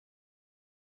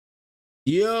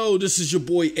Yo, this is your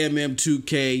boy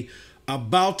MM2K,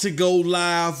 about to go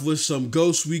live with some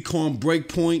Ghost Recon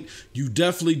Breakpoint. You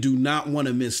definitely do not want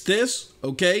to miss this,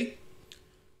 okay?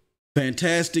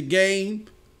 Fantastic game.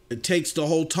 It takes the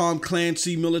whole Tom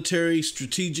Clancy military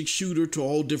strategic shooter to a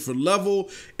whole different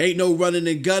level. Ain't no running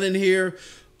and gunning here.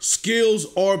 Skills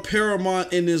are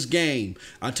paramount in this game.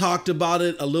 I talked about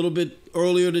it a little bit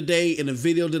earlier today in a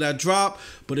video that I dropped,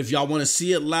 but if y'all want to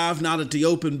see it live now that the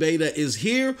open beta is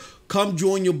here, come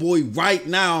join your boy right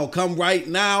now. Come right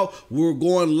now. We're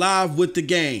going live with the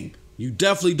game. You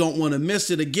definitely don't want to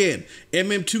miss it. Again,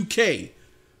 MM2K,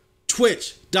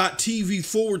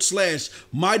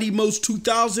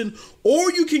 twitch.tv/MightyMost2000,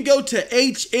 or you can go to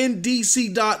hndc.live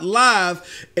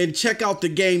and check out the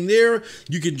game there.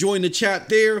 You can join the chat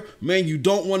there. Man, you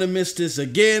don't want to miss this.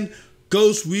 Again,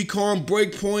 Ghost Recon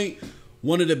Breakpoint,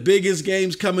 one of the biggest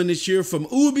games coming this year from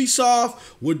Ubisoft.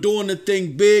 We're doing the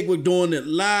thing big. We're doing it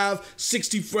live,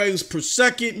 60 frames per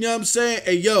second. You know what I'm saying?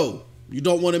 Hey, yo, you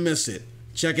don't want to miss it.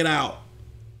 Check it out.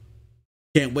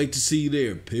 Can't wait to see you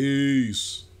there.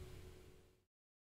 Peace.